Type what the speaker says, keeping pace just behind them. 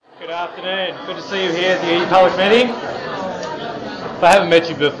Good afternoon. Good to see you here at the EU Public Meeting. If I haven't met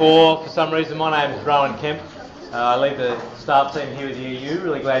you before, for some reason, my name is Rowan Kemp. I lead the staff team here with the EU.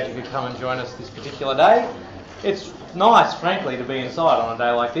 Really glad you could come and join us this particular day. It's nice, frankly, to be inside on a day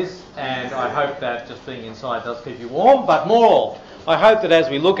like this, and I hope that just being inside does keep you warm, but more, I hope that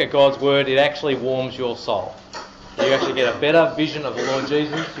as we look at God's Word, it actually warms your soul. You actually get a better vision of the Lord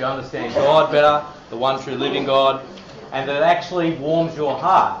Jesus, you understand God better, the one true living God, and that it actually warms your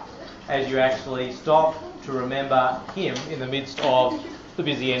heart as you actually stop to remember Him in the midst of the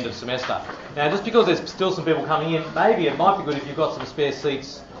busy end of semester. Now, just because there's still some people coming in, maybe it might be good if you've got some spare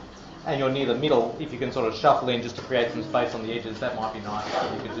seats and you're near the middle, if you can sort of shuffle in just to create some space on the edges. That might be nice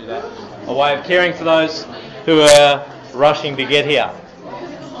if you could do that. A way of caring for those who are rushing to get here.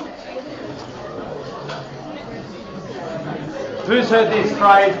 Who's heard this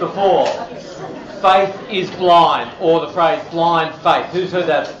phrase before? Faith is blind, or the phrase blind faith. Who's heard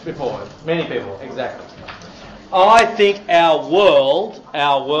that before? Many people, exactly. I think our world,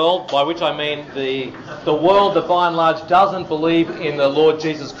 by which I mean the world that by and large doesn't believe in the Lord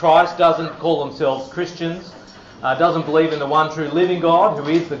Jesus Christ, doesn't call themselves Christians, doesn't believe in the one true living God, who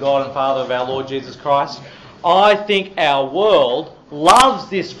is the God and Father of our Lord Jesus Christ. I think our world loves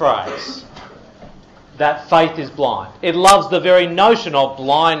this phrase, that faith is blind. It loves the very notion of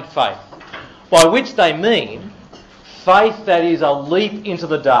blind faith, by which they mean faith that is a leap into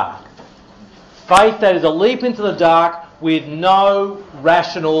the dark. Faith that is a leap into the dark with no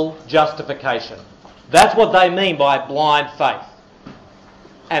rational justification. That's what they mean by blind faith.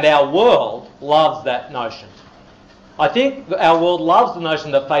 And our world loves that notion. I think that our world loves the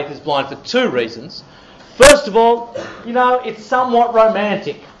notion that faith is blind for two reasons. First of all, it's somewhat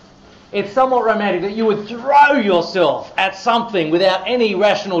romantic. It's somewhat romantic that you would throw yourself at something without any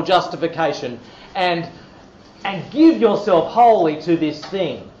rational justification and give yourself wholly to this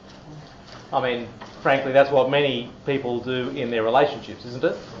thing. I mean, frankly, that's what many people do in their relationships, isn't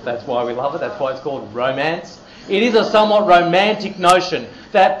it? That's why we love it. That's why it's called romance. It is a somewhat romantic notion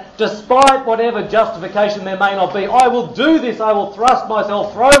that despite whatever justification there may not be, I will do this, I will throw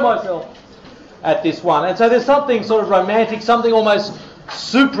myself at this one. And so there's something sort of romantic, something almost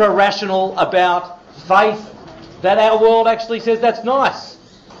supra-rational about faith that our world actually says that's nice.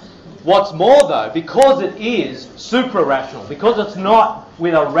 What's more though, because it is supra-rational, because it's not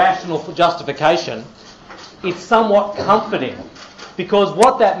with a rational justification, it's somewhat comforting. Because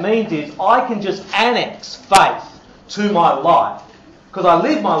what that means is I can just annex faith to my life. Because I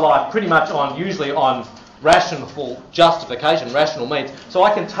live my life pretty much usually on rational justification, rational means. So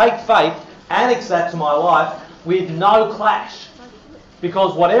I can take faith, annex that to my life with no clash.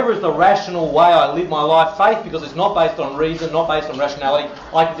 Because whatever is the rational way I live my life, faith, because it's not based on reason, not based on rationality,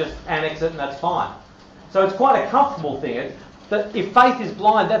 I can just annex it and that's fine. So it's quite a comfortable thing. That if faith is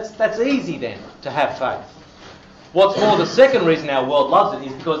blind, that's easy then to have faith. What's more, the second reason our world loves it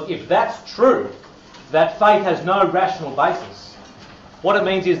is because if that's true, that faith has no rational basis, what it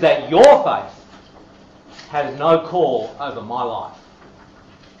means is that your faith has no call over my life.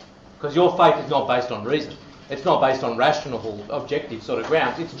 Because your faith is not based on reason. It's not based on rational, objective sort of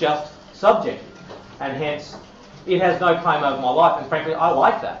grounds. It's just subjective. And hence, it has no claim over my life. And frankly, I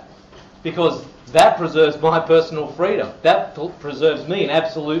like that. Because that preserves my personal freedom. That preserves me in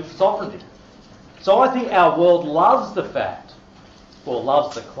absolute sovereignty. So I think our world loves the fact, or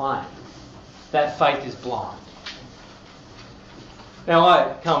loves the claim, that faith is blind. Now,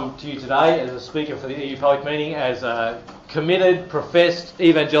 I come to you today as a speaker for the EU Public Meeting as a committed, professed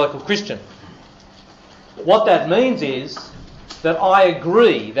evangelical Christian. What that means is that I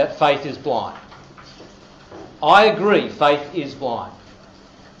agree that faith is blind. I agree faith is blind.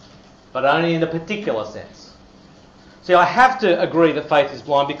 But only in a particular sense. See, I have to agree that faith is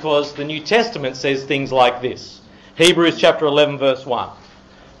blind because the New Testament says things like this. Hebrews chapter 11 verse 1.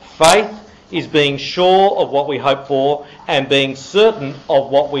 Faith is being sure of what we hope for and being certain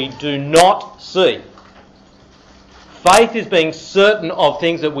of what we do not see. Faith is being certain of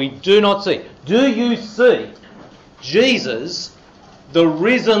things that we do not see. Do you see Jesus, the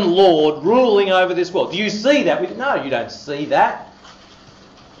risen Lord, ruling over this world? Do you see that? No, you don't see that.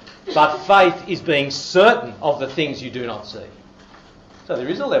 But faith is being certain of the things you do not see. So there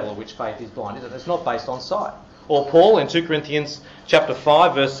is a level at which faith is blind, isn't it? It's not based on sight. Or Paul in 2 Corinthians chapter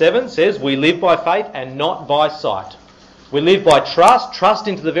 5 verse 7 says, we live by faith and not by sight. We live by trust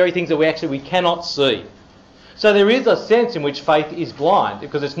into the very things that we cannot see. So there is a sense in which faith is blind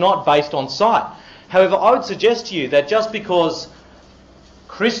because it's not based on sight. However, I would suggest to you that just because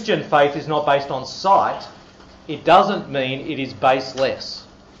Christian faith is not based on sight, it doesn't mean it is baseless.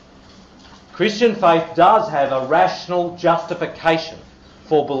 Christian faith does have a rational justification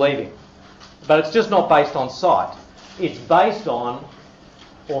for believing. But it's just not based on sight. It's based on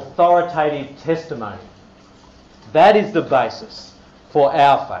authoritative testimony. That is the basis for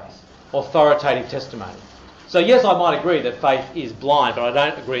our faith, authoritative testimony. So yes, I might agree that faith is blind, but I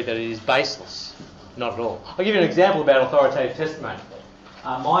don't agree that it is baseless. Not at all. I'll give you an example about authoritative testimony.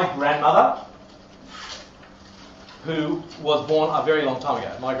 My grandmother, who was born a very long time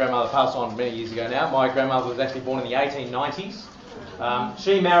ago. My grandmother passed on many years ago now. My grandmother was actually born in the 1890s.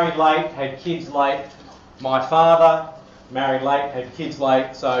 She married late, had kids late. My father married late, had kids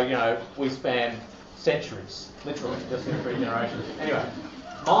late. So, we span centuries, literally, just in 3 generations. Anyway,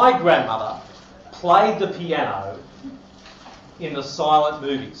 my grandmother played the piano in the silent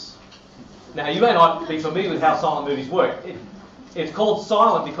movies. Now, you may not be familiar with how silent movies work. It's called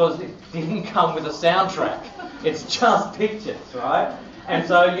silent because it didn't come with a soundtrack. It's just pictures, right? And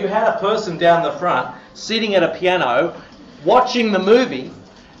so you had a person down the front sitting at a piano, watching the movie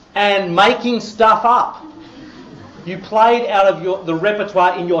and making stuff up. You played out of the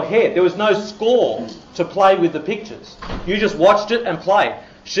repertoire in your head. There was no score to play with the pictures. You just watched it and played.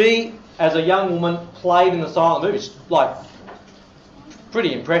 She, as a young woman, played in the silent movies. Like,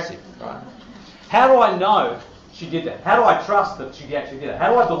 pretty impressive, right? How do I know she did that? How do I trust that she actually did that?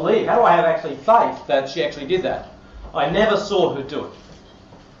 How do I believe? How do I have actually faith that she actually did that? I never saw her do it.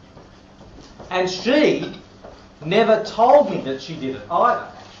 And she never told me that she did it either,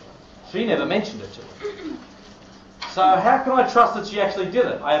 actually. She never mentioned it to me. So how can I trust that she actually did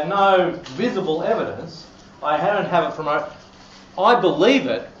it? I have no visible evidence. I don't have it from her. I believe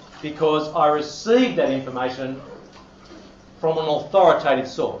it because I received that information from an authoritative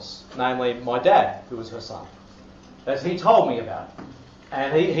source, namely my dad, who was her son. As he told me about it.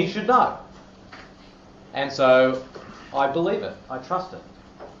 And he should know. And so I believe it. I trust it.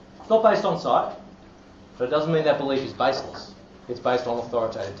 It's not based on sight, but it doesn't mean that belief is baseless. It's based on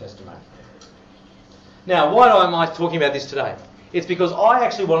authoritative testimony. Now, why am I talking about this today? It's because I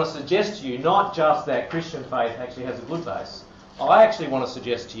actually want to suggest to you not just that Christian faith actually has a good base. I actually want to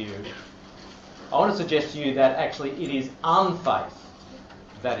suggest to you that actually it is unfaith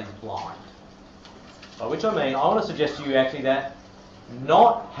that is blind. By which I mean, I want to suggest to you actually that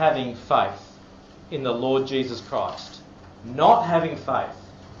not having faith in the Lord Jesus Christ, not having faith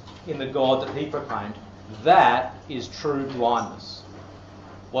in the God that he proclaimed, that is true blindness.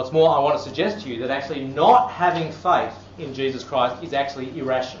 What's more, I want to suggest to you that actually not having faith in Jesus Christ is actually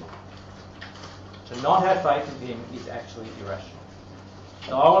irrational. To not have faith in him is actually irrational.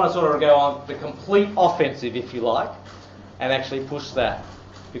 So I want to sort of go on the complete offensive, if you like, and actually push that.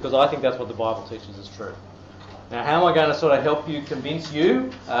 Because I think that's what the Bible teaches is true. Now, how am I going to sort of help you, convince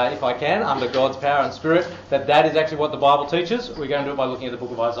you, if I can, under God's power and Spirit, that that is actually what the Bible teaches? We're going to do it by looking at the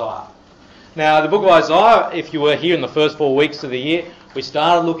book of Isaiah. Now, the book of Isaiah, if you were here in the first 4 weeks of the year, we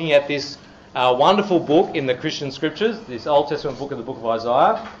started looking at this wonderful book in the Christian Scriptures, this Old Testament book of the book of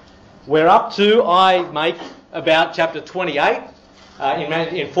Isaiah. We're up to, I make, about chapter 28.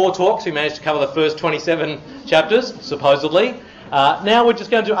 In 4 talks, we managed to cover the first 27 chapters, supposedly. Now we're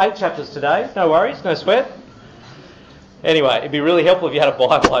just going to do 8 chapters today. No worries, no sweat. Anyway, it'd be really helpful if you had a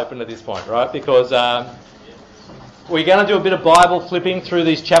Bible open at this point, right? Because we're going to do a bit of Bible flipping through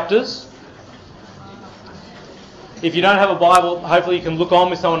these chapters. If you don't have a Bible, hopefully you can look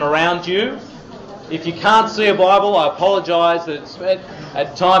on with someone around you. If you can't see a Bible, I apologise that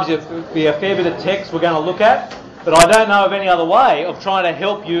at times there'll be a fair bit of text we're going to look at. But I don't know of any other way of trying to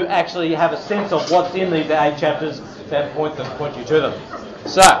help you actually have a sense of what's in these 8 chapters that point you to them.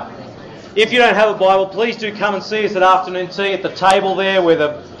 So, if you don't have a Bible, please do come and see us at afternoon tea at the table there where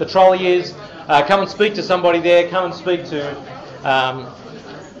the trolley is. Come and speak to somebody there. Come and speak to...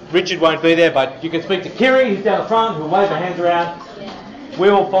 Richard won't be there, but you can speak to Kiri, who's down the front, who'll wave her hands around. We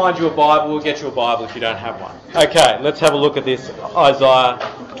will find you a Bible. We'll get you a Bible if you don't have one. Okay, let's have a look at this Isaiah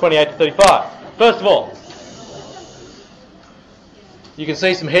 28 to 35. First of all, you can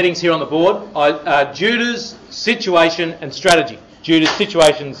see some headings here on the board. Judah's situation and strategy. Judah's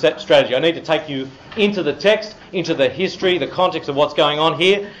situation and strategy. I need to take you into the text, into the history, the context of what's going on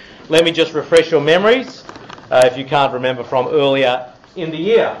here. Let me just refresh your memories, if you can't remember from earlier in the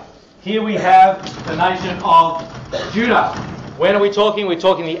year. Here we have the nation of Judah. When are we talking? We're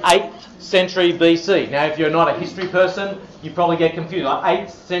talking the 8th century BC. Now, if you're not a history person, you probably get confused. 8th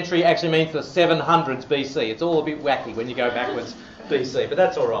century actually means the 700s BC. It's all a bit wacky when you go backwards BC, but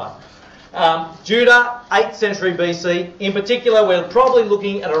that's all right. Judah, 8th century BC. In particular, we're probably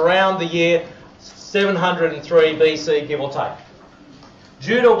looking at around the year 703 BC, give or take.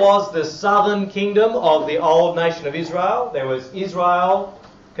 Judah was the southern kingdom of the old nation of Israel. There was Israel,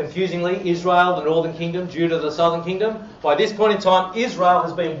 confusingly, Israel, the northern kingdom, Judah, the southern kingdom. By this point in time, Israel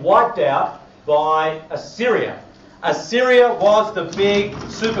has been wiped out by Assyria. Assyria was the big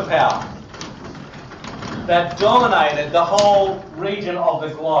superpower that dominated the whole region of the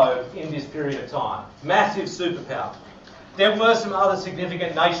globe in this period of time. Massive superpower. There were some other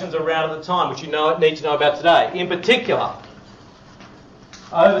significant nations around at the time which you need to know about today. In particular,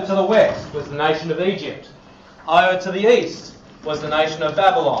 over to the west was the nation of Egypt. Over to the east was the nation of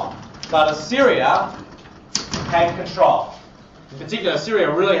Babylon. But Assyria had control. In particular,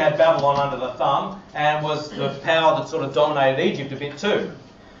 Assyria really had Babylon under the thumb and was the power that sort of dominated Egypt a bit too.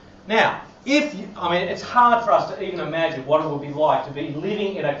 Now, it's hard for us to even imagine what it would be like to be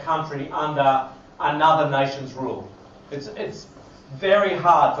living in a country under another nation's rule. It's very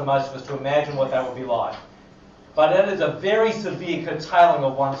hard for most of us to imagine what that would be like. But it is a very severe curtailing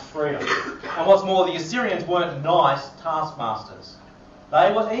of one's freedom. And what's more, the Assyrians weren't nice taskmasters.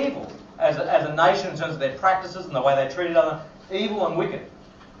 They were evil as a nation in terms of their practices and the way they treated others, evil and wicked.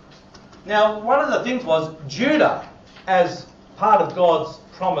 Now, one of the things was Judah, as part of God's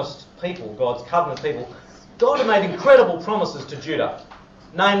promised people, God's covenant people, God had made incredible promises to Judah.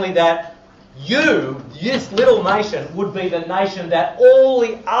 Namely that you, this little nation, would be the nation that all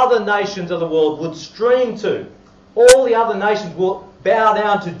the other nations of the world would stream to. All the other nations will bow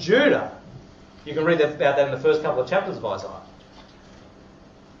down to Judah. You can read about that in the first couple of chapters of Isaiah.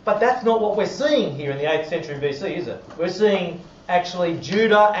 But that's not what we're seeing here in the 8th century BC, is it? We're seeing actually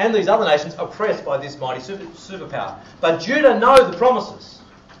Judah and these other nations oppressed by this mighty superpower. But Judah know the promises.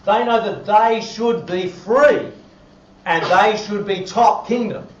 They know that they should be free and they should be top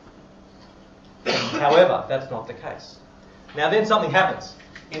kingdom. However, that's not the case. Now then something happens.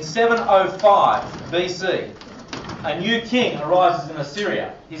 In 705 BC, a new king arises in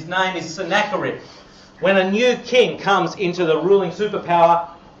Assyria. His name is Sennacherib. When a new king comes into the ruling superpower,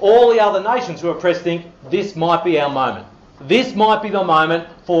 all the other nations who are oppressed think, this might be our moment. This might be the moment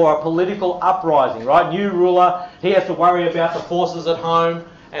for a political uprising, right? New ruler, he has to worry about the forces at home,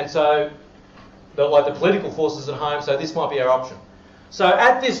 and so, the political forces at home, so this might be our option. So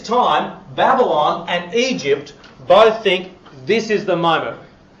at this time, Babylon and Egypt both think this is the moment.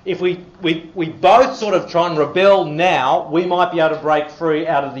 If we both sort of try and rebel now, we might be able to break free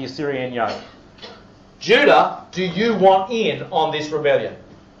out of the Assyrian yoke. Judah, do you want in on this rebellion?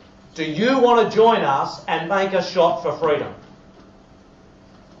 Do you want to join us and make a shot for freedom?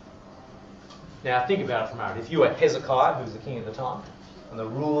 Now think about it for a moment. If you were Hezekiah, who was the king at the time, and the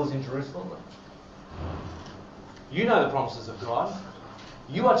rulers in Jerusalem, you know the promises of God.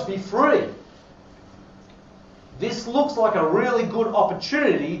 You are to be free. This looks like a really good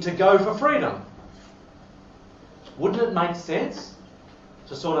opportunity to go for freedom. Wouldn't it make sense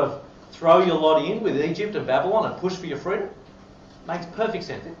to sort of throw your lot in with Egypt and Babylon and push for your freedom? Makes perfect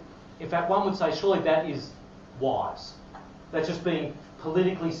sense. In fact, one would say surely that is wise. That's just being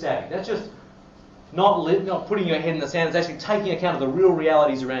politically savvy. That's just not putting your head in the sand. It's actually taking account of the real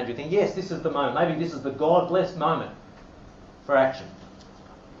realities around you. Think, yes, this is the moment. Maybe this is the God-blessed moment for action.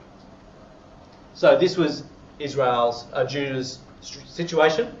 So this was Judah's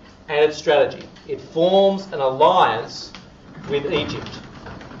situation and its strategy. It forms an alliance with Egypt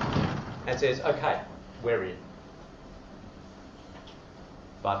and says, okay, we're in.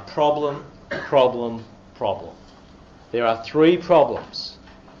 But problem. There are 3 problems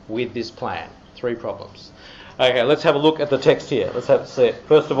with this plan. 3 problems. Okay, let's have a look at the text here. Let's see it.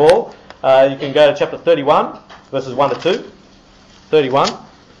 First of all, you can go to chapter 31, verses 1 to 2. 31,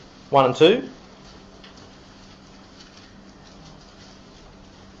 1 and 2.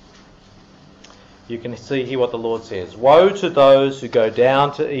 You can see here what the Lord says. Woe to those who go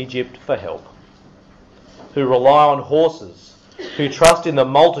down to Egypt for help, who rely on horses, who trust in the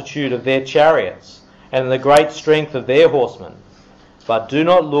multitude of their chariots and in the great strength of their horsemen, but do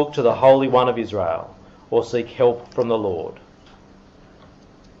not look to the Holy One of Israel or seek help from the Lord.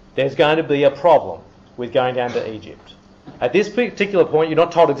 There's going to be a problem with going down to Egypt. At this particular point, you're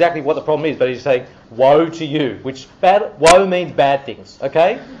not told exactly what the problem is, but he's saying, woe to you, which woe means bad things,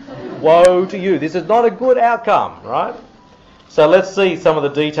 okay? Woe to you. This is not a good outcome, right? So let's see some of the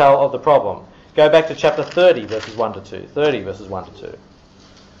detail of the problem. Go back to chapter 30, verses 1 to 2. 30, verses 1 to 2.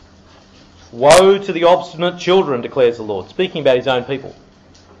 Woe to the obstinate children, declares the Lord, speaking about his own people.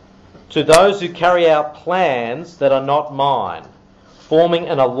 To those who carry out plans that are not mine, forming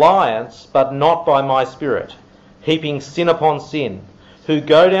an alliance but not by my spirit, heaping sin upon sin, who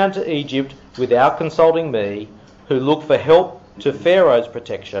go down to Egypt without consulting me, who look for help to Pharaoh's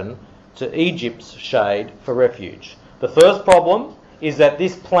protection, to Egypt's shade for refuge. The first problem is that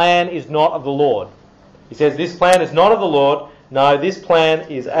this plan is not of the Lord. He says this plan is not of the Lord. No, this plan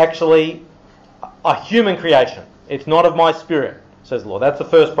is actually a human creation. It's not of my spirit, says the Lord. That's the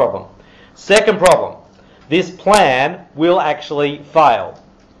first problem. Second problem, this plan will actually fail.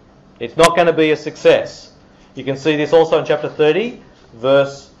 It's not going to be a success. You can see this also in chapter 30,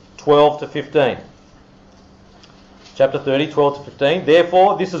 verse 12 to 15. Chapter 30, 12 to 15.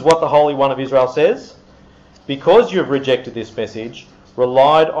 Therefore, this is what the Holy One of Israel says. Because you have rejected this message,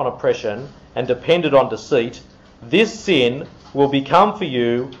 relied on oppression, and depended on deceit, this sin will become for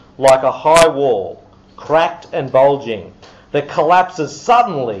you like a high wall, cracked and bulging, that collapses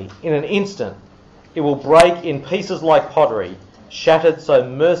suddenly in an instant. It will break in pieces like pottery, shattered so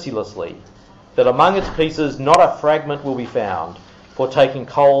mercilessly that among its pieces not a fragment will be found for taking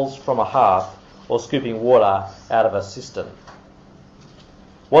coals from a hearth or scooping water out of a cistern.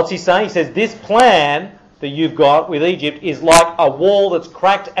 What's he saying? He says this plan that you've got with Egypt is like a wall that's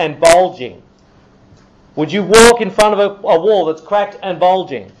cracked and bulging. Would you walk in front of a wall that's cracked and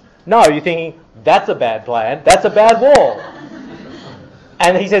bulging? No, you're thinking, that's a bad plan, that's a bad wall.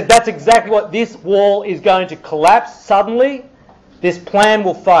 And he says that's exactly what this wall is going to collapse suddenly. This plan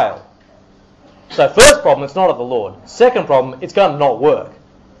will fail. So first problem, it's not of the Lord. Second problem, it's going to not work.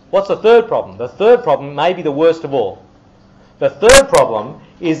 What's the third problem? The third problem may be the worst of all. The third problem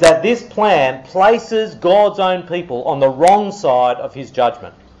is that this plan places God's own people on the wrong side of his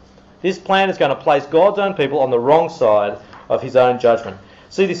judgment. This plan is going to place God's own people on the wrong side of his own judgment.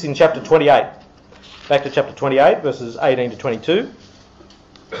 See this in chapter 28. Back to chapter 28, verses 18 to 22.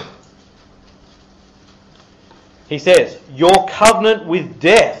 He says, your covenant with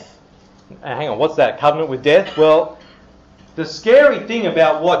death. Hang on, what's that? Covenant with death? Well, the scary thing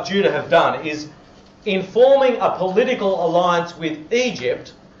about what Judah have done is in forming a political alliance with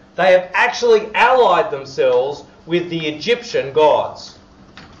Egypt, they have actually allied themselves with the Egyptian gods.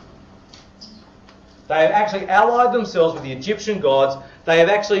 They have actually allied themselves with the Egyptian gods. They have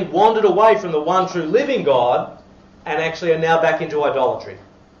actually wandered away from the one true living God and actually are now back into idolatry.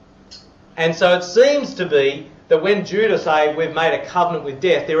 And so it seems to be that when Judah say we've made a covenant with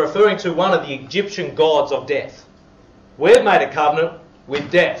death, they're referring to one of the Egyptian gods of death. We've made a covenant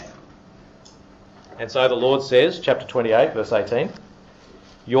with death. And so the Lord says, chapter 28, verse 18,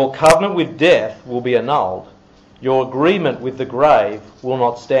 your covenant with death will be annulled. Your agreement with the grave will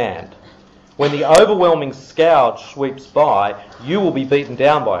not stand. When the overwhelming scourge sweeps by, you will be beaten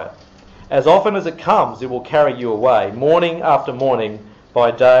down by it. As often as it comes, it will carry you away. Morning after morning,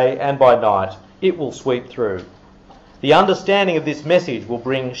 by day and by night, it will sweep through. The understanding of this message will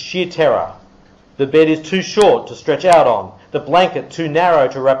bring sheer terror. The bed is too short to stretch out on, the blanket too narrow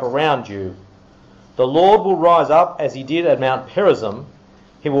to wrap around you. The Lord will rise up as he did at Mount Perazim.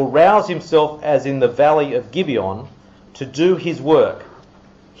 He will rouse himself as in the valley of Gibeon to do his work,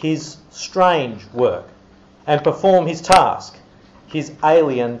 his strange work, and perform his task, his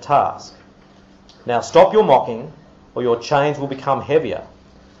alien task. Now stop your mocking, or your chains will become heavier.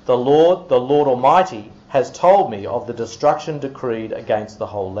 The Lord Almighty, has told me of the destruction decreed against the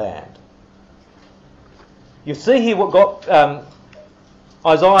whole land. You see here what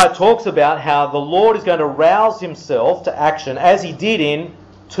Isaiah talks about how the Lord is going to rouse himself to action as he did in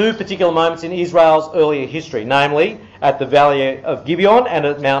two particular moments in Israel's earlier history, namely at the valley of Gibeon and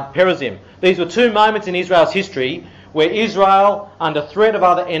at Mount Perazim. These were two moments in Israel's history where Israel, under threat of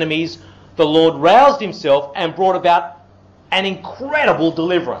other enemies, the Lord roused himself and brought about an incredible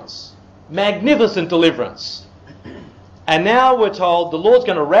deliverance. Magnificent deliverance. And now we're told the Lord's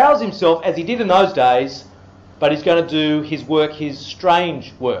going to rouse himself as he did in those days, but he's going to do his work, his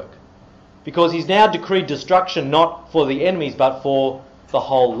strange work. Because he's now decreed destruction not for the enemies, but for the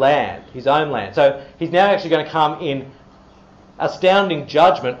whole land, his own land. So he's now actually going to come in astounding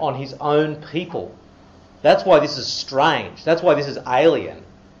judgment on his own people. That's why this is strange. That's why this is alien.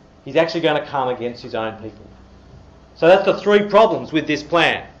 He's actually going to come against his own people. So that's the three problems with this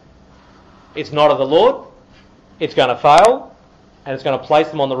plan. It's not of the Lord, it's going to fail, and it's going to place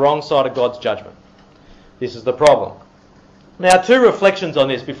them on the wrong side of God's judgment. This is the problem. Now, two reflections on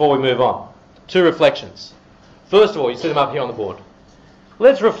this before we move on. Two reflections. First of all, you see them up here on the board.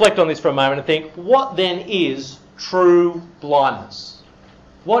 Let's reflect on this for a moment and think, what then is true blindness?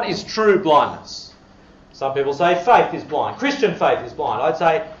 What is true blindness? Some people say faith is blind. Christian faith is blind. I'd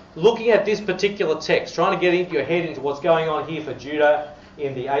say, looking at this particular text, trying to get into your head into what's going on here for Judah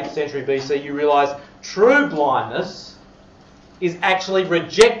in the 8th century BC, you realise true blindness is actually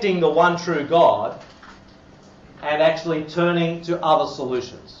rejecting the one true God and actually turning to other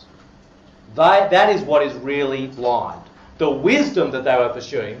solutions. That is what is really blind. The wisdom that they were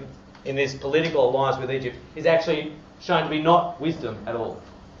pursuing in this political alliance with Egypt is actually shown to be not wisdom at all.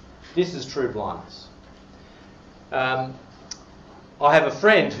 This is true blindness. I have a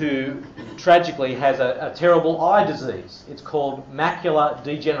friend who tragically has a terrible eye disease. It's called macular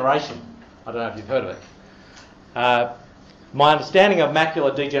degeneration. I don't know if you've heard of it. My understanding of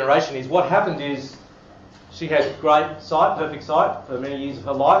macular degeneration is what happened is she had great sight, perfect sight for many years of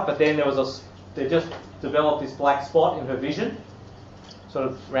her life, but then they just developed this black spot in her vision, sort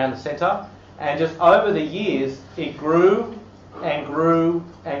of around the centre, and just over the years it grew and grew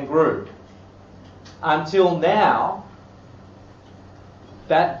and grew until now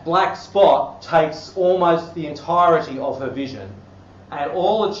that black spot takes almost the entirety of her vision, and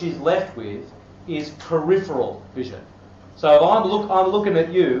all that she's left with is peripheral vision. So if I'm looking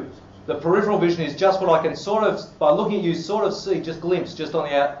at you, the peripheral vision is just what I can sort of, by looking at you, sort of see, just glimpse, just on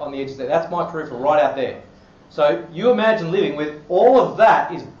the edges there. That's my peripheral right out there. So you imagine living with all of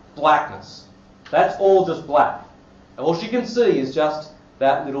that is blackness. That's all just black. And all she can see is just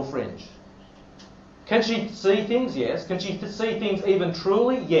that little fringe. Can she see things? Yes. Can she see things even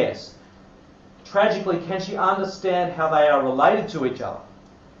truly? Yes. Tragically, can she understand how they are related to each other?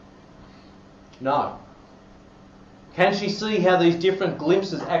 No. Can she see how these different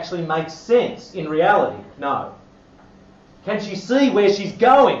glimpses actually make sense in reality? No. Can she see where she's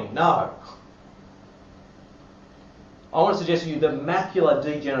going? No. I want to suggest to you that macular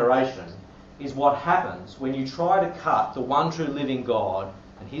degeneration is what happens when you try to cut the one true living God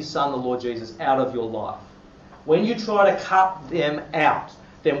and His Son, the Lord Jesus, out of your life. When you try to cut them out,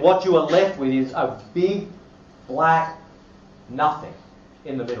 then what you are left with is a big black nothing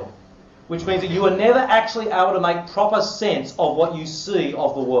in the middle. Which means that you are never actually able to make proper sense of what you see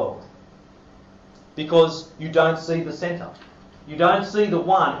of the world. Because you don't see the centre. You don't see the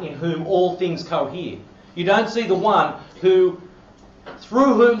one in whom all things cohere. You don't see the one through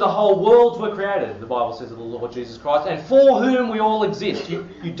whom the whole worlds were created, the Bible says of the Lord Jesus Christ, and for whom we all exist. You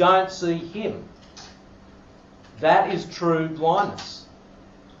don't see Him. That is true blindness.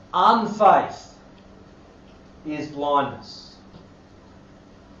 Unfaith is blindness.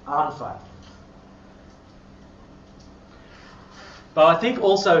 Unfaith. But I think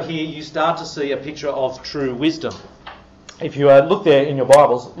also here you start to see a picture of true wisdom. If you look there in your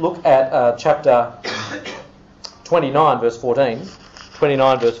Bibles, look at chapter 29 verse 14.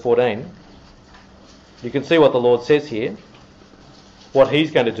 29 verse 14. You can see what the Lord says here, what He's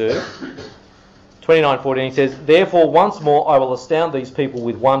going to do. 29:14 He says, "Therefore once more I will astound these people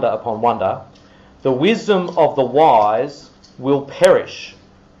with wonder upon wonder. The wisdom of the wise will perish.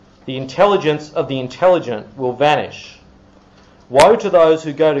 The intelligence of the intelligent will vanish. Woe to those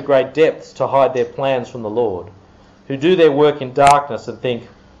who go to great depths to hide their plans from the Lord, who do their work in darkness and think,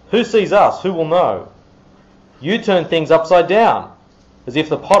 who sees us? Who will know? You turn things upside down, as if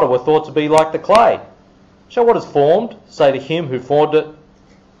the potter were thought to be like the clay. Shall what is formed say to him who formed it,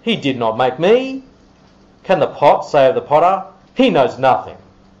 He did not make me? Can the pot say of the potter, He knows nothing?"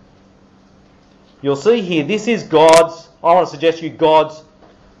 You'll see here, this is God's, I want to suggest to you, God's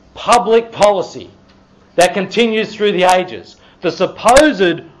public policy that continues through the ages. The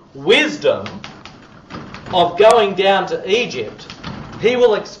supposed wisdom of going down to Egypt, He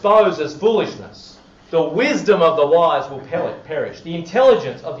will expose as foolishness. The wisdom of the wise will perish. The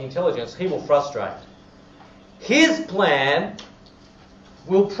intelligence of the intelligence He will frustrate. His plan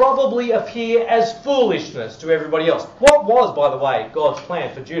will probably appear as foolishness to everybody else. What was, by the way, God's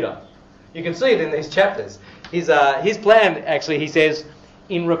plan for Judah? You can see it in these chapters. His plan, actually, He says,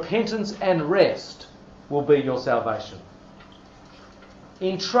 in repentance and rest will be your salvation.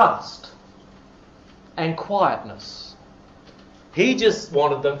 In trust and quietness. He just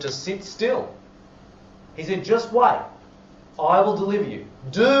wanted them to sit still. He said, just wait. I will deliver you.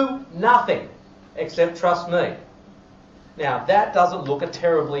 Do nothing except trust me. Now, that doesn't look a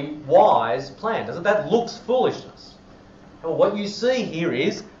terribly wise plan, does it? That looks foolishness. Well, what you see here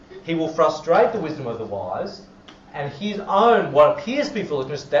is He will frustrate the wisdom of the wise, and His own, what appears to be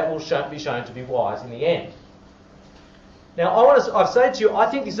foolishness, that will be shown to be wise in the end. Now, I've said to you, I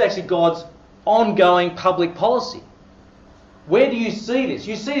think this is actually God's ongoing public policy. Where do you see this?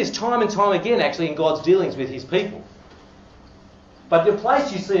 You see this time and time again, actually, in God's dealings with His people. But the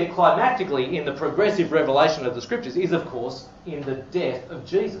place you see it climactically in the progressive revelation of the Scriptures is, of course, in the death of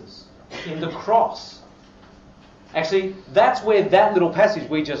Jesus, in the cross. Actually, that's where that little passage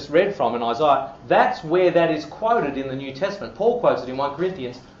we just read from in Isaiah, that's where that is quoted in the New Testament. Paul quotes it in 1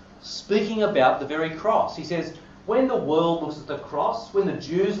 Corinthians, speaking about the very cross. He says, when the world looks at the cross, when the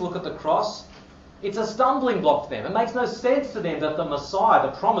Jews look at the cross, it's a stumbling block to them. It makes no sense to them that the Messiah,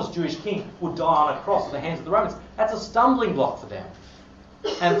 the promised Jewish king, would die on a cross at the hands of the Romans. That's a stumbling block for them.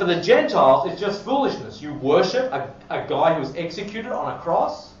 And for the Gentiles, it's just foolishness. You worship a guy who was executed on a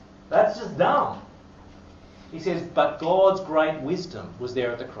cross? That's just dumb. He says, but God's great wisdom was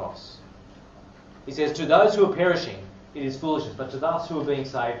there at the cross. He says, to those who are perishing, it is foolishness, but to us who are being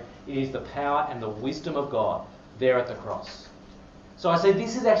saved, it is the power and the wisdom of God there at the cross. So I say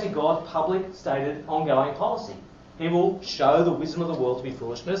this is actually God's public, stated, ongoing policy. He will show the wisdom of the world to be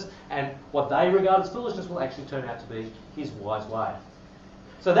foolishness, and what they regard as foolishness will actually turn out to be his wise way.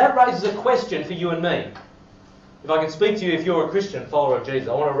 So that raises a question for you and me. If I can speak to you, if you're a Christian follower of Jesus,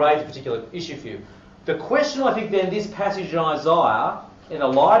 I want to raise a particular issue for you. The question I think then this passage in Isaiah, in the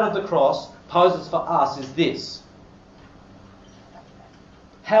light of the cross, poses for us is this.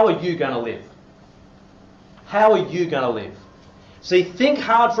 How are you going to live? How are you going to live? See, think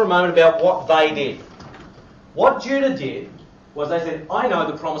hard for a moment about what they did. What Judah did was they said, I know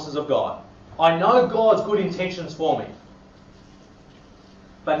the promises of God. I know God's good intentions for me.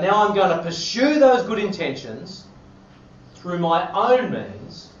 But now I'm going to pursue those good intentions through my own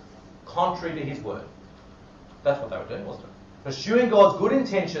means, contrary to his word. That's what they were doing, wasn't it? Pursuing God's good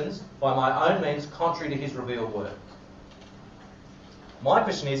intentions by my own means, contrary to his revealed word. My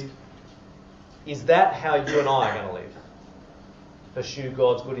question is that how you and I are going to live? Pursue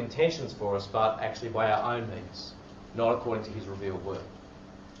God's good intentions for us, but actually by our own means, not according to his revealed word.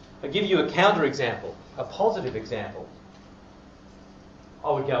 I'll give you a counter example, a positive example.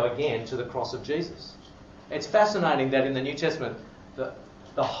 I would go again to the cross of Jesus. It's fascinating that in the New Testament,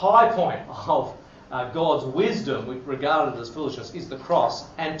 the high point of God's wisdom, regarded as foolishness, is the cross.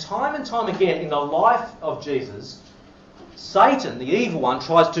 And time again in the life of Jesus, Satan, the evil one,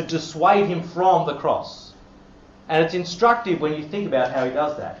 tries to dissuade him from the cross. And it's instructive when you think about how he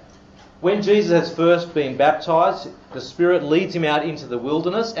does that. When Jesus has first been baptised, the Spirit leads him out into the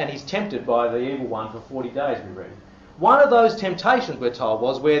wilderness and he's tempted by the evil one for 40 days, we read. One of those temptations, we're told,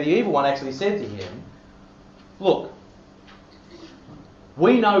 was where the evil one actually said to him, look,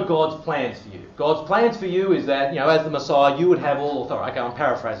 we know God's plans for you. God's plans for you is that, as the Messiah, you would have all authority. Okay, I'm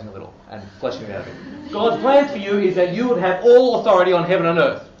paraphrasing a little and fleshing it out a bit. God's plans for you is that you would have all authority on heaven and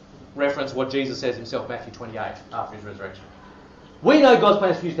earth. Reference what Jesus says himself, Matthew 28, after his resurrection. We know God's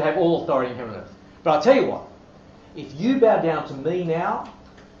plans for you is to have all authority in heaven and earth. But I'll tell you what, if you bow down to me now,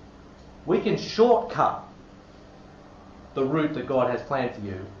 we can shortcut the route that God has planned for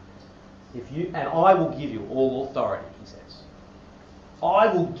you. And I will give you all authority, he says.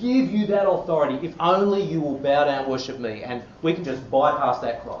 I will give you that authority if only you will bow down and worship me. And we can just bypass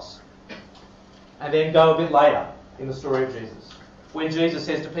that cross. And then go a bit later in the story of Jesus. When Jesus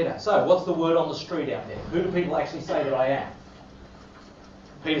says to Peter, so what's the word on the street out there? Who do people actually say that I am?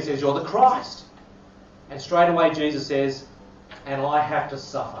 Peter says, you're the Christ. And straight away Jesus says, and I have to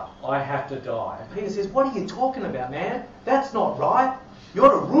suffer. I have to die. And Peter says, what are you talking about, man? That's not right. You're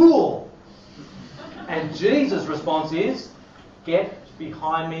to rule. And Jesus' response is, get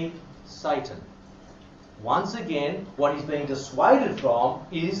behind me, Satan. Once again, what he's being dissuaded from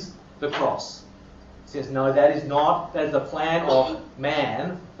is the cross. He says, no, that is the plan of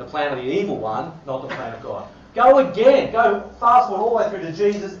man, the plan of the evil one, not the plan of God. Go fast forward all the way through to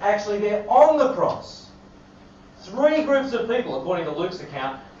Jesus actually there on the cross. 3 groups of people, according to Luke's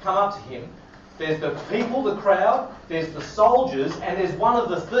account, come up to him. There's the people, the crowd, there's the soldiers, and there's one of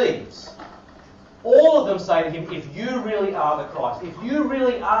the thieves. All of them say to him, if you really are the Christ, if you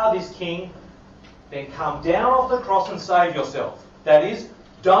really are this king, then come down off the cross and save yourself. That is,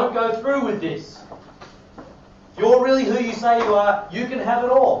 don't go through with this. If you're really who you say you are, you can have it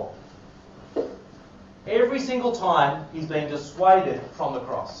all. Every single time he's being dissuaded from the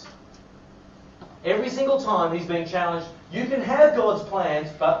cross. Every single time he's being challenged, you can have God's plans,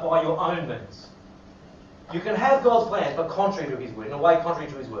 but by your own means. You can have God's plans, but contrary to his word, in a way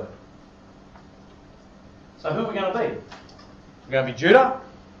contrary to his word. So who are we going to be? We're going to be Judah,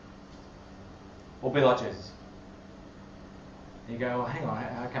 or be like Jesus? You go, well, hang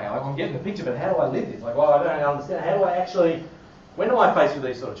on, okay, I'm getting the picture, but how do I live this? I don't understand. How do I actually, when am I faced with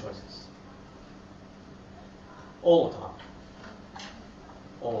these sort of choices? All the time.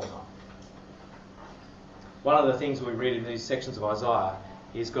 All the time. One of the things we read in these sections of Isaiah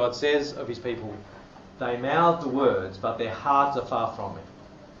is God says of his people, they mouth the words, but their hearts are far from me.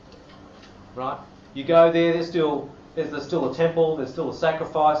 Right? You go there, there's still a temple, there's still the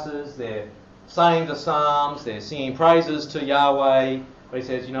sacrifices, they're saying the psalms, they're singing praises to Yahweh, but he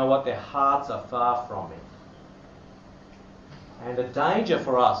says, you know what, their hearts are far from me. And the danger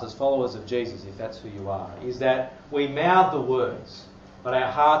for us as followers of Jesus, if that's who you are, is that we mouth the words, but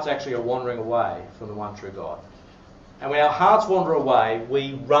our hearts actually are wandering away from the one true God. And when our hearts wander away,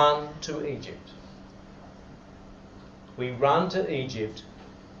 we run to Egypt. We run to Egypt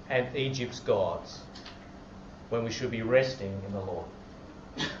and Egypt's gods when we should be resting in the Lord.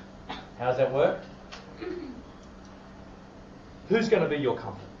 How does that work? Who's going to be your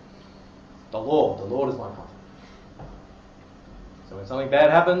comfort? The Lord. The Lord is my comfort. So when something bad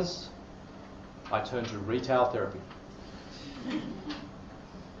happens, I turn to retail therapy.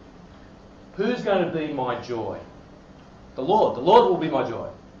 Who's going to be my joy? The Lord. The Lord will be my joy.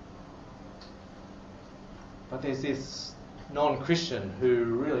 But there's this non-Christian who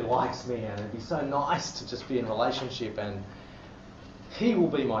really likes me and it'd be so nice to just be in relationship, and he will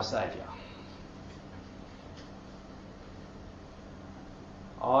be my saviour.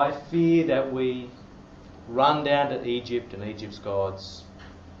 I fear that we run down to Egypt and Egypt's gods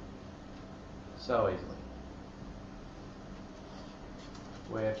so easily.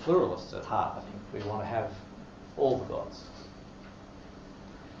 We're pluralists at heart, I think. We want to have all the gods.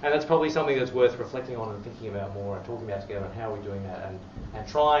 And that's probably something that's worth reflecting on and thinking about more and talking about together, and how we're doing that, and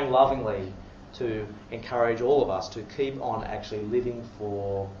trying lovingly to encourage all of us to keep on actually living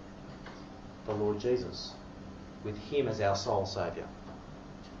for the Lord Jesus, with him as our sole saviour.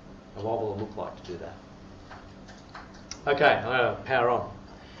 And what will it look like to do that? Okay, I'm going to power on.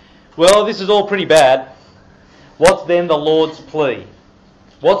 Well, this is all pretty bad. What's then the Lord's plea?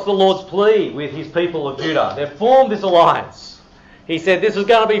 What's the Lord's plea with his people of Judah? They've formed this alliance. He said this is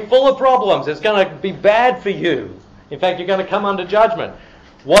going to be full of problems. It's going to be bad for you. In fact, you're going to come under judgment.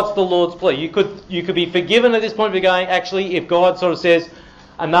 What's the Lord's plea? You could be forgiven at this point for going, actually, if God sort of says,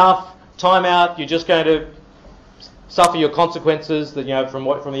 enough, time out, you're just going to suffer your consequences that,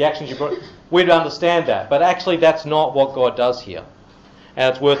 from the actions you brought. We'd understand that. But actually that's not what God does here.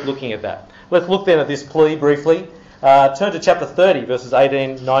 And it's worth looking at that. Let's look then at this plea briefly. Turn to chapter 30, verses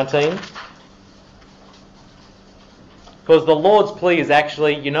 18, 19. Because the Lord's plea is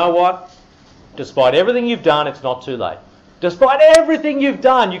actually, you know what? Despite everything you've done, it's not too late. Despite everything you've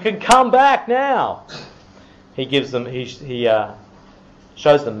done, you can come back now. He gives them, he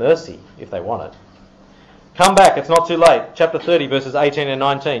shows them mercy if they want it. Come back, it's not too late. Chapter 30, verses 18 and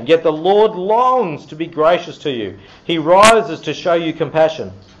 19. Yet the Lord longs to be gracious to you. He rises to show you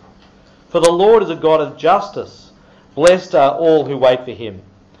compassion. For the Lord is a God of justice. Blessed are all who wait for him.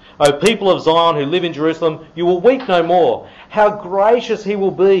 O people of Zion who live in Jerusalem, you will weep no more. How gracious he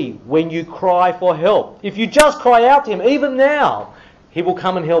will be when you cry for help. If you just cry out to him, even now, he will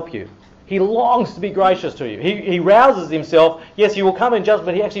come and help you. He longs to be gracious to you. He rouses himself. Yes, he will come in judgment,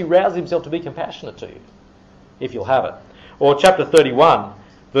 but he actually rouses himself to be compassionate to you, if you'll have it. Or chapter 31,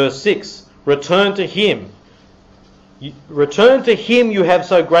 verse 6, return to him. Return to him you have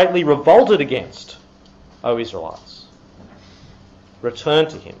so greatly revolted against, O Israelites. Return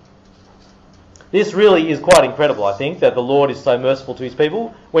to him. This really is quite incredible, I think, that the Lord is so merciful to his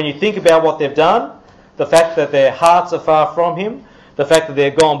people. When you think about what they've done, the fact that their hearts are far from him, the fact that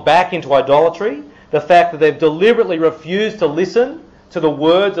they've gone back into idolatry, the fact that they've deliberately refused to listen to the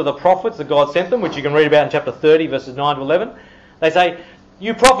words of the prophets that God sent them, which you can read about in chapter 30, verses 9 to 11. They say,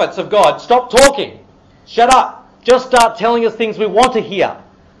 you prophets of God, stop talking. Shut up. Just start telling us things we want to hear.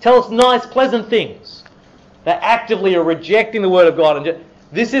 Tell us nice, pleasant things. They actively are rejecting the word of God. And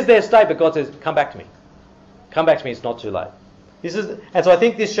this is their state, but God says, come back to me. Come back to me, it's not too late. And so I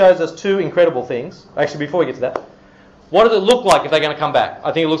think this shows us two incredible things. Actually, before we get to that, what does it look like if they're going to come back?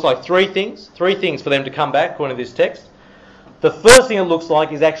 I think it looks like three things for them to come back, according to this text. The first thing it looks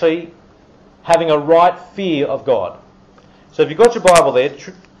like is actually having a right fear of God. So if you've got your Bible there,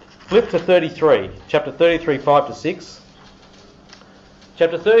 flip to 33, chapter 33, 5 to 6.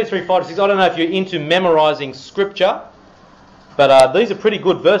 Chapter 33, 5 to 6. I don't know if you're into memorising scripture, but these are pretty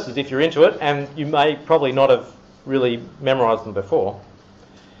good verses if you're into it, and you may probably not have really memorised them before.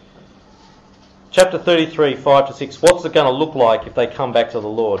 Chapter 33, 5 to 6. What's it going to look like if they come back to the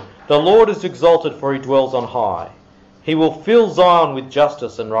Lord? The Lord is exalted, for he dwells on high. He will fill Zion with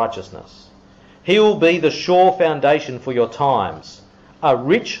justice and righteousness. He will be the sure foundation for your times, a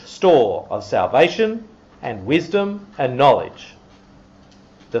rich store of salvation and wisdom and knowledge.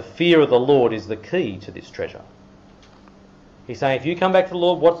 The fear of the Lord is the key to this treasure. He's saying, if you come back to the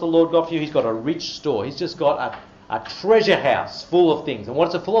Lord, what's the Lord got for you? He's got a rich store. He's just got a treasure house full of things. And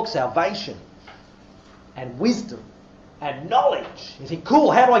what's it full of? Salvation and wisdom and knowledge. You think,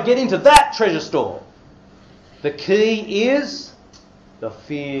 cool, how do I get into that treasure store? The key is the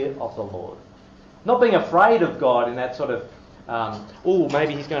fear of the Lord. Not being afraid of God in that sort of,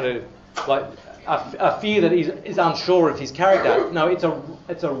 maybe he's going to, like, a fear that is unsure of his character. No,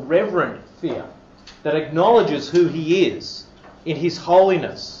 it's a reverent fear that acknowledges who he is in his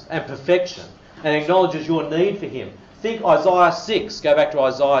holiness and perfection, and acknowledges your need for him. Think Isaiah 6. Go back to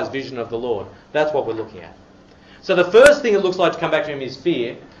Isaiah's vision of the Lord. That's what we're looking at. So the first thing it looks like to come back to him is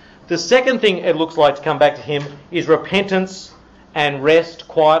fear. The second thing it looks like to come back to him is repentance and rest,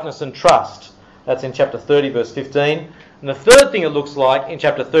 quietness and trust. That's in chapter 30, verse 15. And the third thing it looks like in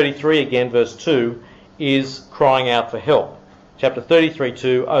chapter 33 again, verse 2, is crying out for help. Chapter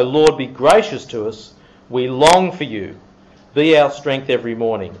 33:2, O Lord, be gracious to us. We long for you. Be our strength every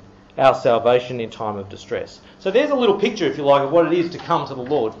morning, our salvation in time of distress. So there's a little picture, if you like, of what it is to come to the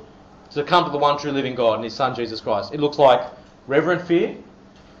Lord, to come to the one true living God and his Son, Jesus Christ. It looks like reverent fear,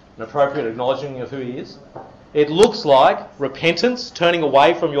 an appropriate acknowledging of who he is. It looks like repentance, turning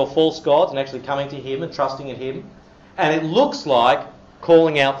away from your false gods and actually coming to him and trusting in him. And it looks like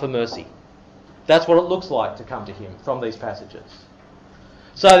calling out for mercy. That's what it looks like to come to him from these passages.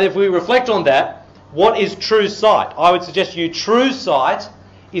 So if we reflect on that, what is true sight? I would suggest to you true sight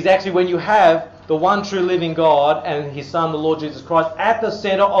is actually when you have the one true living God and his Son, the Lord Jesus Christ, at the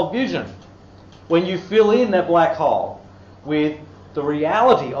centre of vision. When you fill in that black hole with the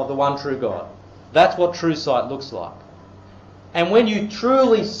reality of the one true God. That's what true sight looks like. And when you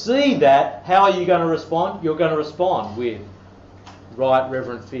truly see that, how are you going to respond? You're going to respond with right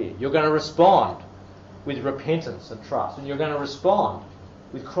reverent fear. You're going to respond with repentance and trust. And you're going to respond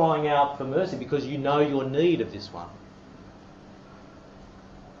with crying out for mercy because you know your need of this one.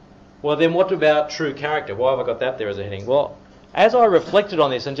 Well, then what about true character? Why have I got that there as a heading? Well, as I reflected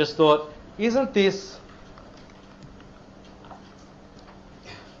on this and just thought, isn't this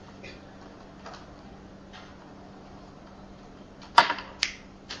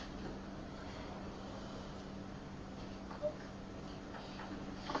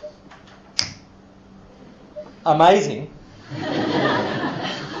amazing?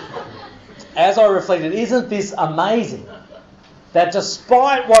 As I reflected, isn't this amazing that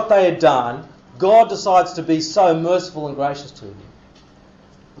despite what they had done, God decides to be so merciful and gracious to them?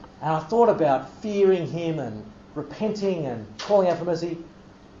 And I thought about fearing him and repenting and calling out for mercy.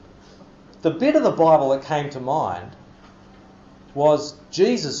 The bit of the Bible that came to mind was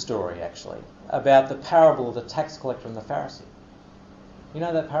Jesus' story, actually, about the parable of the tax collector and the Pharisee. You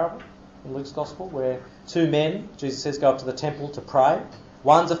know that parable in Luke's Gospel where two men, Jesus says, go up to the temple to pray.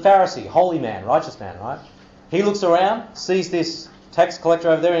 One's a Pharisee, holy man, righteous man, right? He looks around, sees this tax collector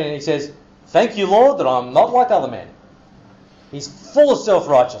over there, and he says, "Thank you, Lord, that I'm not like other men." He's full of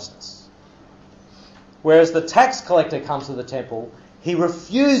self-righteousness. Whereas the tax collector comes to the temple, he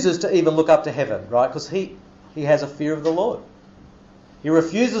refuses to even look up to heaven, right? Because he has a fear of the Lord. He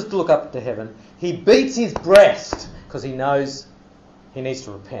refuses to look up to heaven. He beats his breast because he knows he needs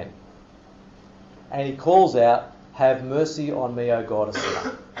to repent. And he calls out, "Have mercy on me, O God, a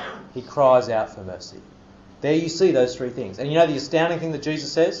sinner." He cries out for mercy. There you see those three things. And you know the astounding thing that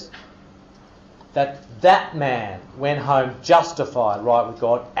Jesus says? That man went home justified right with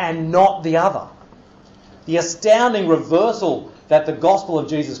God and not the other. The astounding reversal that the gospel of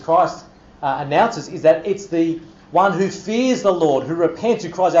Jesus Christ announces is that it's the one who fears the Lord, who repents,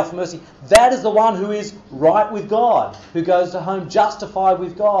 who cries out for mercy. That is the one who is right with God, who goes to home justified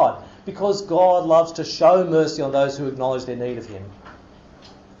with God, because God loves to show mercy on those who acknowledge their need of him.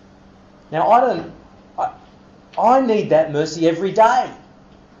 Now, I need that mercy every day.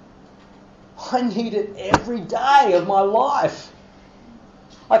 I need it every day of my life.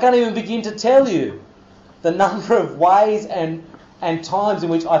 I can't even begin to tell you the number of ways and times in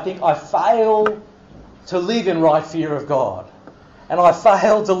which I think I fail to live in right fear of God. And I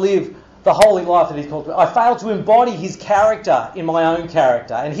fail to live the holy life that he's called to. I fail to embody his character in my own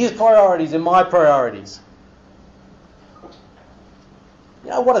character and his priorities in my priorities. You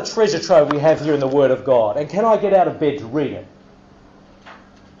know what a treasure trove we have here in the Word of God. And can I get out of bed to read it?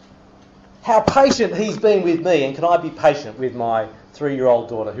 How patient he's been with me, and can I be patient with my 3-year-old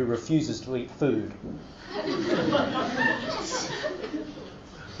daughter who refuses to eat food?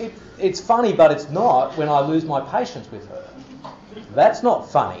 It's funny, but it's not when I lose my patience with her. That's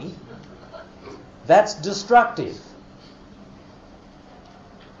not funny. That's destructive.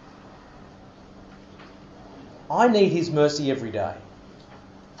 I need his mercy every day.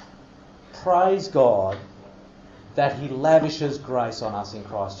 Praise God that he lavishes grace on us in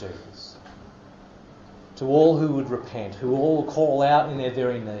Christ Jesus. To all who would repent, who all call out in their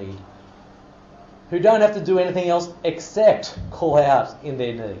very need, who don't have to do anything else except call out in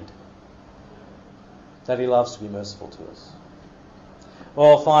their need, that he loves to be merciful to us.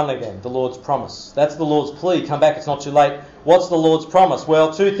 Well, finally then, the Lord's promise. That's the Lord's plea. Come back, it's not too late. What's the Lord's promise?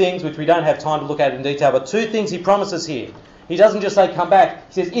 Well, two things which we don't have time to look at in detail, but two things he promises here. He doesn't just say come back.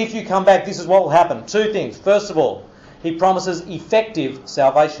 He says if you come back, this is what will happen. Two things. First of all, he promises effective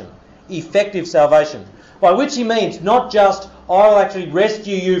salvation. Effective salvation. By which he means not just I'll actually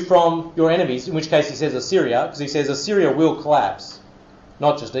rescue you from your enemies, in which case he says Assyria, because he says Assyria will collapse.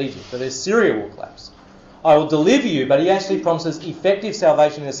 Not just Egypt, but Assyria will collapse. I will deliver you, but he actually promises effective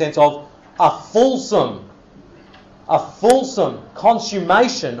salvation in the sense of a fulsome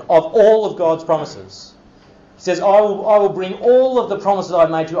consummation of all of God's promises. He says, I will bring all of the promises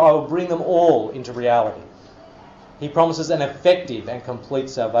I've made to you, I will bring them all into reality. He promises an effective and complete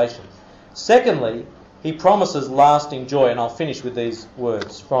salvation. Secondly, he promises lasting joy, and I'll finish with these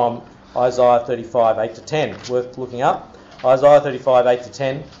words from Isaiah 35, 8 to 10. Worth looking up. Isaiah 35, 8 to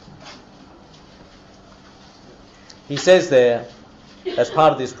 10. He says there, as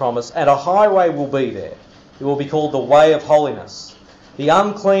part of this promise, and a highway will be there. It will be called the way of holiness. The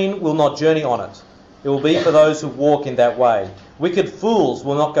unclean will not journey on it. It will be for those who walk in that way. Wicked fools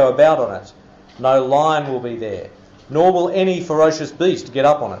will not go about on it. No lion will be there, nor will any ferocious beast get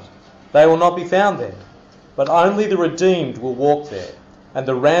up on it. They will not be found there. But only the redeemed will walk there, and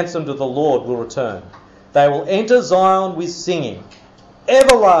the ransomed of the Lord will return. They will enter Zion with singing.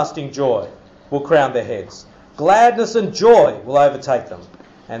 Everlasting joy will crown their heads. Gladness and joy will overtake them,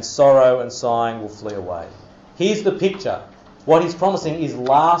 and sorrow and sighing will flee away. Here's the picture. What he's promising is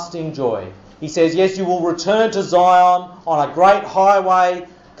lasting joy. He says, yes, you will return to Zion on a great highway,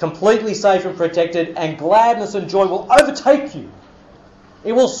 completely safe and protected, and gladness and joy will overtake you.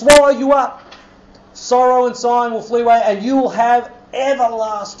 It will swallow you up. Sorrow and sighing will flee away, and you will have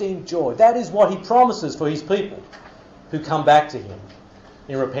everlasting joy. That is what he promises for his people who come back to him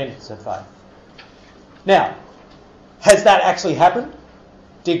in repentance and faith. Now, has that actually happened?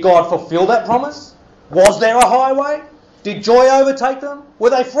 Did God fulfill that promise? Was there a highway? Did joy overtake them?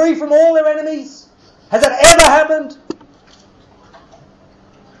 Were they free from all their enemies? Has that ever happened?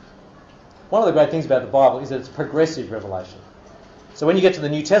 One of the great things about the Bible is that it's progressive revelation. So when you get to the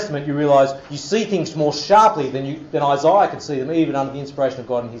New Testament, you realise you see things more sharply than Isaiah could see them, even under the inspiration of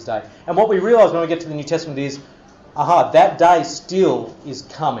God in his day. And what we realise when we get to the New Testament is, that day still is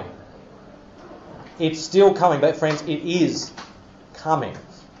coming. It's still coming, but friends, it is coming.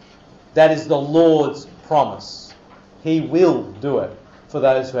 That is the Lord's promise. He will do it for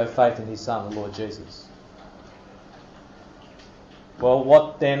those who have faith in his Son, the Lord Jesus. Well,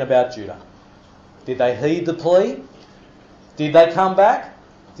 what then about Judah? Did they heed the plea? Did they come back?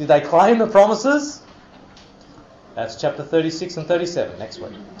 Did they claim the promises? That's chapter 36 and 37 next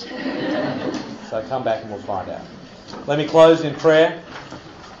week. So come back and we'll find out. Let me close in prayer.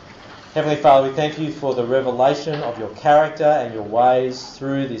 Heavenly Father, we thank you for the revelation of your character and your ways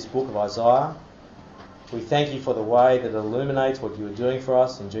through this book of Isaiah. We thank you for the way that illuminates what you are doing for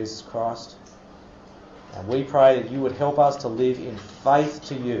us in Jesus Christ. And we pray that you would help us to live in faith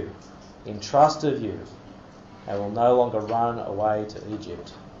to you, in trust of you, and will no longer run away to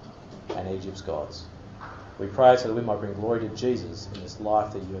Egypt and Egypt's gods. We pray so that we might bring glory to Jesus in this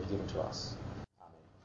life that you have given to us.